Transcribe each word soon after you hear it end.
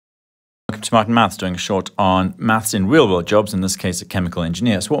back to Smart Maths, doing a short on maths in real-world jobs, in this case a chemical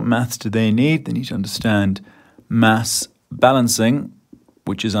engineer. So what maths do they need? They need to understand mass balancing,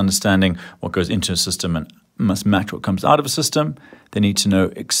 which is understanding what goes into a system and must match what comes out of a system. They need to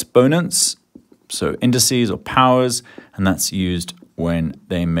know exponents, so indices or powers, and that's used when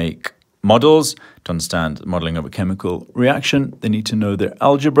they make models to understand modeling of a chemical reaction. They need to know their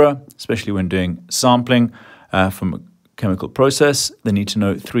algebra, especially when doing sampling from a chemical process. They need to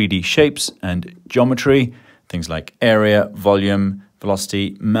know 3D shapes and geometry, things like area, volume,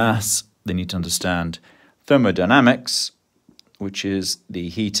 velocity, mass. They need to understand thermodynamics, which is the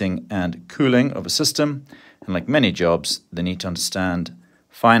heating and cooling of a system. And like many jobs, they need to understand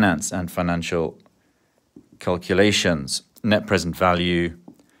finance and financial calculations, net present value,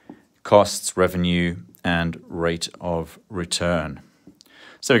 costs, revenue, and rate of return.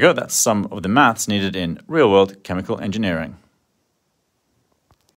 So there we go, that's some of the maths needed in real-world chemical engineering.